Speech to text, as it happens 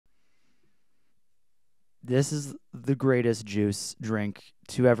This is the greatest juice drink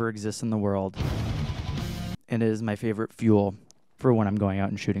to ever exist in the world. And it is my favorite fuel for when I'm going out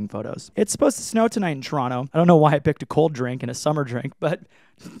and shooting photos. It's supposed to snow tonight in Toronto. I don't know why I picked a cold drink and a summer drink, but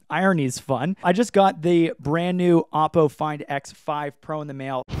irony is fun. I just got the brand new Oppo Find X5 Pro in the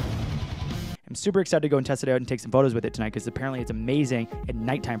mail. I'm super excited to go and test it out and take some photos with it tonight because apparently it's amazing at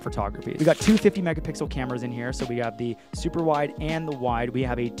nighttime photography. We got two 50 megapixel cameras in here. So we have the super wide and the wide. We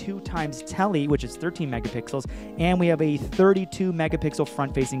have a 2x tele, which is 13 megapixels. And we have a 32 megapixel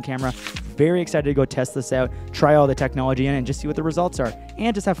front facing camera. Very excited to go test this out, try all the technology in and just see what the results are.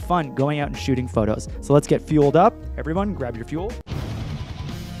 And just have fun going out and shooting photos. So let's get fueled up. Everyone grab your fuel.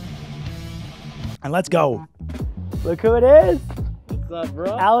 And let's go. Look who it is. What's up,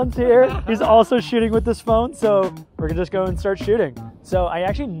 bro? Alan's here. He's also shooting with this phone, so we're gonna just go and start shooting. So I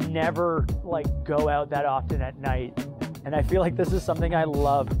actually never go out that often at night, and I feel like this is something I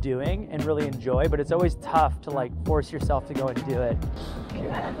love doing and really enjoy, but it's always tough to force yourself to go and do it.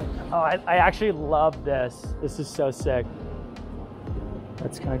 Oh, I actually love this. This is so sick.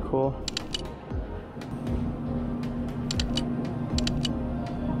 That's kind of cool.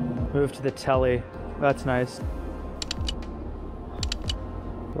 Move to the telly. That's nice.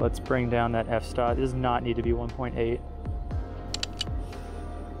 Let's bring down that f-stop. It does not need to be 1.8.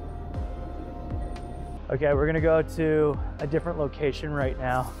 Okay, we're gonna go to a different location right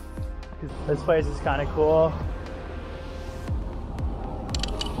now. This place is kind of cool.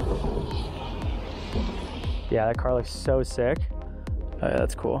 Yeah, that car looks so sick. Oh yeah,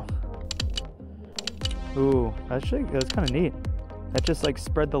 that's cool. Ooh, that's kind of neat. That just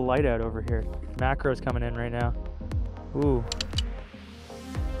spread the light out over here. Macro's coming in right now. Ooh.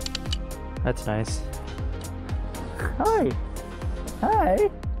 That's nice. Hi. Hi.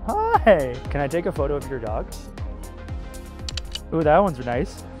 Hi. Can I take a photo of your dog? Ooh, that one's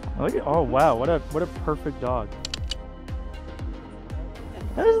nice. Look at, oh wow, what a perfect dog.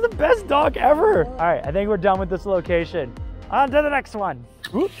 That is the best dog ever. All right, I think we're done with this location. On to the next one.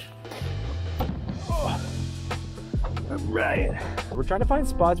 Oops. All right. We're trying to find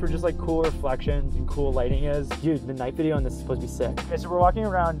spots where just cool reflections and cool lighting is. Dude, the night video on this is supposed to be sick. Okay, so we're walking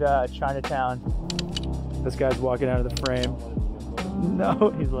around Chinatown. This guy's walking out of the frame.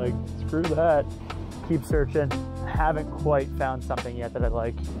 No, he's like, screw that. Keep searching. Haven't quite found something yet that I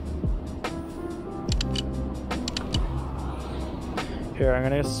like. Here, I'm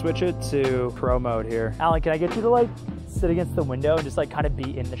gonna switch it to pro mode here. Alan, can I get you to sit against the window and just kind of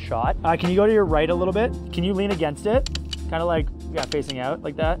be in the shot? Can you go to your right a little bit? Can you lean against it? Kind of yeah, facing out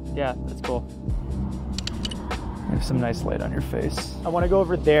like that. Yeah, that's cool. Have some nice light on your face. I want to go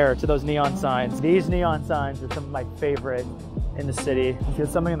over there to those neon signs. These neon signs are some of my favorite in the city. Let's get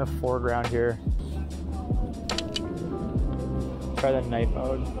something in the foreground here. Try the night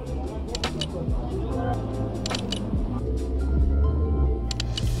mode.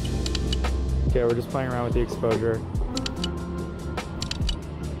 Okay, we're just playing around with the exposure.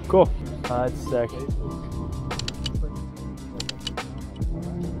 Cool. That's sick.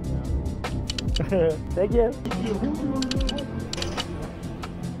 Thank you.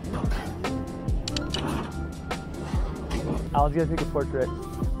 Alan's gonna take a portrait.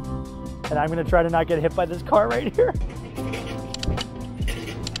 And I'm gonna try to not get hit by this car right here.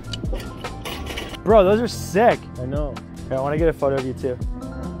 Bro, those are sick. I know. Okay, I wanna get a photo of you too.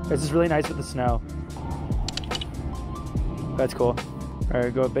 This is really nice with the snow. That's cool. All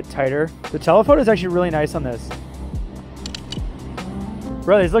right, go a bit tighter. The telephoto is actually really nice on this.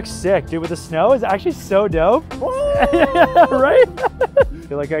 Bro, these look sick, dude. With the snow, it's actually so dope. Right? I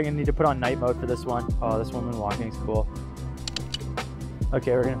feel like I need to put on night mode for this one. Oh, this woman walking is cool.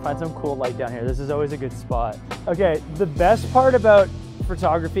 Okay, we're gonna find some cool light down here. This is always a good spot. Okay, the best part about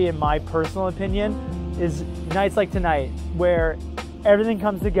photography, in my personal opinion, is nights like tonight, where everything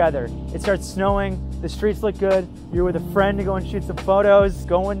comes together. It starts snowing, the streets look good, you're with a friend to go and shoot some photos,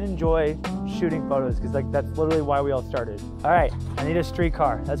 go and enjoy shooting photos, because that's literally why we all started. All right, I need a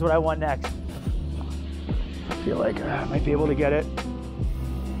streetcar. That's what I want next. I feel like I might be able to get it.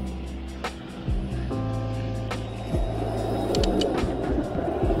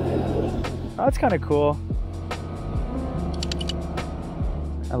 Oh, that's kind of cool.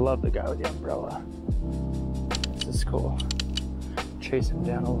 I love the guy with the umbrella. This is cool. Chase him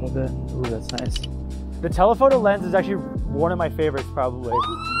down a little bit. Ooh, that's nice. The telephoto lens is actually one of my favorites, probably.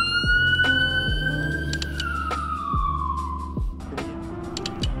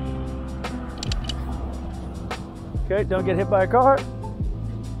 Okay, don't get hit by a car.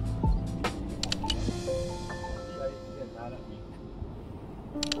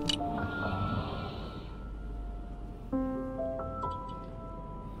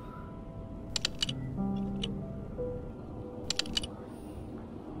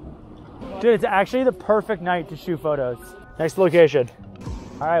 Dude, it's actually the perfect night to shoot photos. Next location.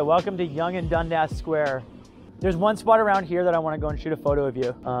 All right, welcome to Yonge Dundas Square. There's one spot around here that I want to go and shoot a photo of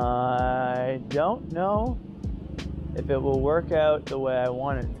you. I don't know if it will work out the way I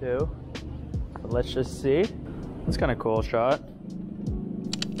want it to, but let's just see. That's kind of cool shot.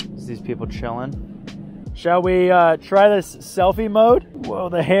 There's these people chilling. Shall we try this selfie mode? Whoa,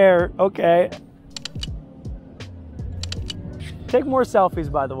 the hair, okay. Take more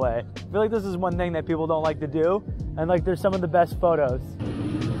selfies, by the way. I feel like this is one thing that people don't like to do, and like there's some of the best photos.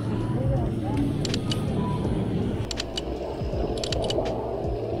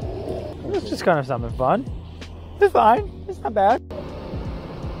 It's just kind of something fun. It's fine, it's not bad.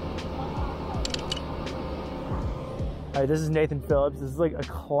 All right, this is Nathan Phillips. This is like a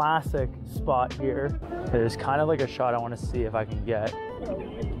classic spot here. There's kind of like a shot I want to see if I can get.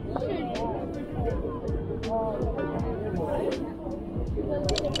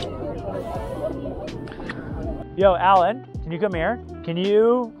 Yo, Alan, can you come here? Can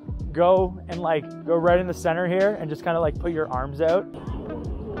you go and like go right in the center here and just kind of like put your arms out?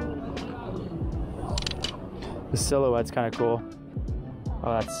 The silhouette's kind of cool.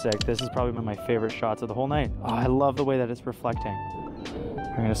 Oh, that's sick. This is probably one of my favorite shots of the whole night. Oh, I love the way that it's reflecting.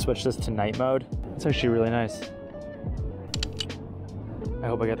 I'm gonna switch this to night mode. It's actually really nice. I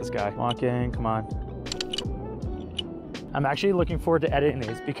hope I get this guy. Walking, come on. I'm actually looking forward to editing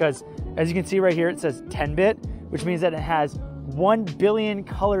these because as you can see right here, it says 10-bit, which means that it has 1 billion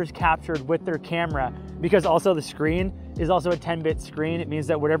colors captured with their camera, because also the screen is also a 10-bit screen. It means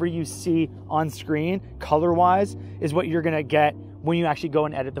that whatever you see on screen color-wise is what you're gonna get when you actually go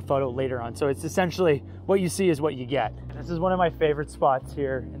and edit the photo later on. So it's essentially what you see is what you get. This is one of my favorite spots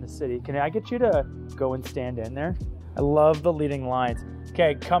here in the city. Can I get you to go and stand in there? I love the leading lines.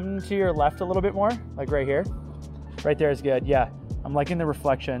 Okay, come to your left a little bit more, like right here. Right there is good, yeah. I'm liking the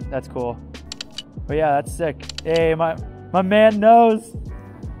reflection, that's cool. But yeah, that's sick. Hey, my man knows.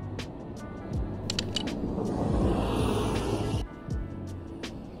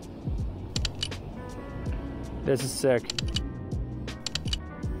 This is sick.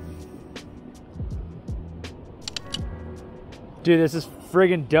 Dude, this is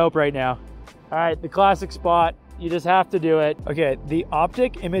friggin' dope right now. All right, the classic spot. You just have to do it. Okay, the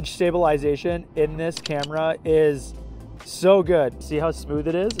optic image stabilization in this camera is so good. See how smooth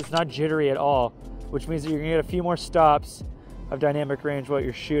it is? It's not jittery at all, which means that you're gonna get a few more stops of dynamic range while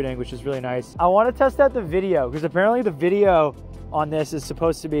you're shooting, which is really nice. I wanna test out the video, because apparently the video on this is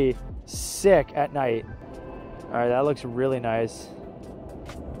supposed to be sick at night. All right, that looks really nice.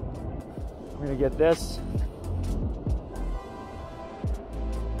 I'm gonna get this.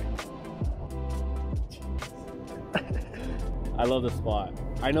 I love the spot.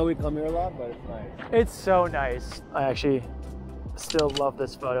 I know we come here a lot, but it's nice. It's so nice. I actually still love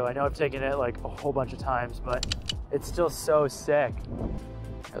this photo. I know I've taken it like a whole bunch of times, but it's still so sick.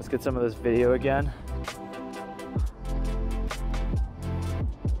 Let's get some of this video again.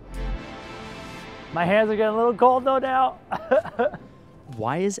 My hands are getting a little cold though now.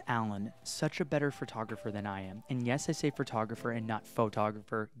 Why is Alan such a better photographer than I am? And yes, I say photographer and not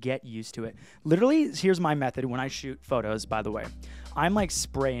photographer. Get used to it. Literally, here's my method when I shoot photos, by the way. I'm like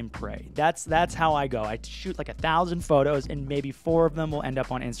spray and pray. That's how I go. I shoot like 1,000 photos and maybe 4 of them will end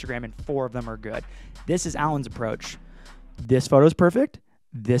up on Instagram and 4 of them are good. This is Alan's approach. This photo's perfect.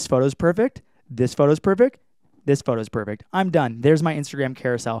 This photo's perfect. This photo's perfect. This photo's perfect. I'm done. There's my Instagram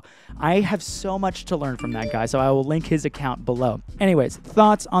carousel. I have so much to learn from that guy, so I will link his account below. Anyways,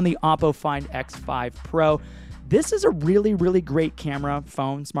 thoughts on the Oppo Find X5 Pro. This is a really, really great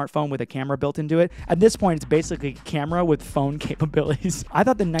smartphone with a camera built into it. At this point, it's basically a camera with phone capabilities. I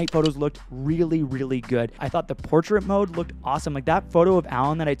thought the night photos looked really, really good. I thought the portrait mode looked awesome. Like that photo of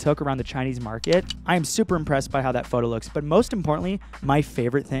Alan that I took around the Chinese market, I am super impressed by how that photo looks. But most importantly, my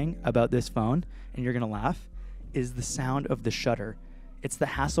favorite thing about this phone, and you're gonna laugh, is the sound of the shutter. It's the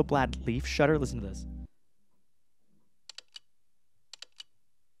Hasselblad Leaf shutter. Listen to this.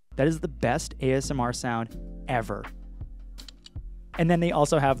 That is the best ASMR sound ever. And then they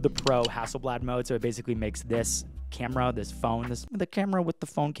also have the Pro Hasselblad mode, so it basically makes this camera, this phone, the camera with the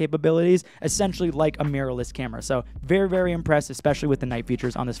phone capabilities, essentially like a mirrorless camera. So very, very impressed, especially with the night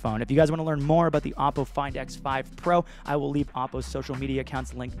features on this phone. If you guys want to learn more about the Oppo Find X5 Pro, I will leave Oppo's social media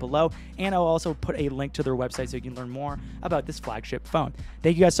accounts linked below, and I'll also put a link to their website so you can learn more about this flagship phone.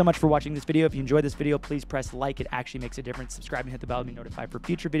 Thank you guys so much for watching this video. If you enjoyed this video, please press like. It actually makes a difference. Subscribe and hit the bell to be notified for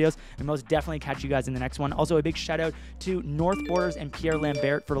future videos, and most definitely catch you guys in the next one. Also, a big shout out to North Borders and Pierre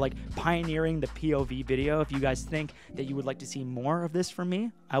Lambert for like pioneering the POV video. If you guys think think that you would like to see more of this from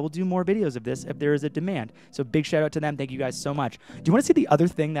me, I will do more videos of this if there is a demand. So big shout out to them. Thank you guys so much. Do you want to see the other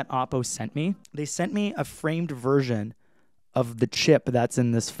thing that Oppo sent me? They sent me a framed version of the chip that's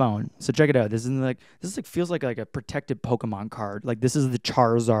in this phone. So check it out. This feels like a protected Pokemon card. Like this is the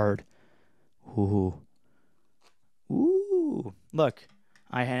Charizard. Ooh. Look,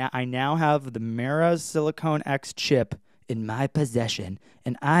 I now have the Mera Silicone X chip in my possession,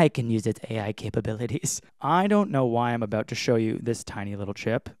 and I can use its AI capabilities. I don't know why I'm about to show you this tiny little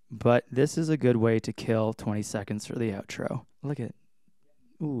chip, but this is a good way to kill 20 seconds for the outro. Look at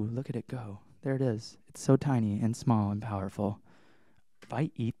it go. There it is. It's so tiny and small and powerful. If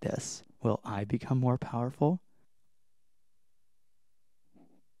I eat this, will I become more powerful?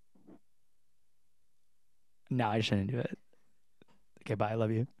 No, I shouldn't do it. Okay, bye. I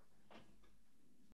love you.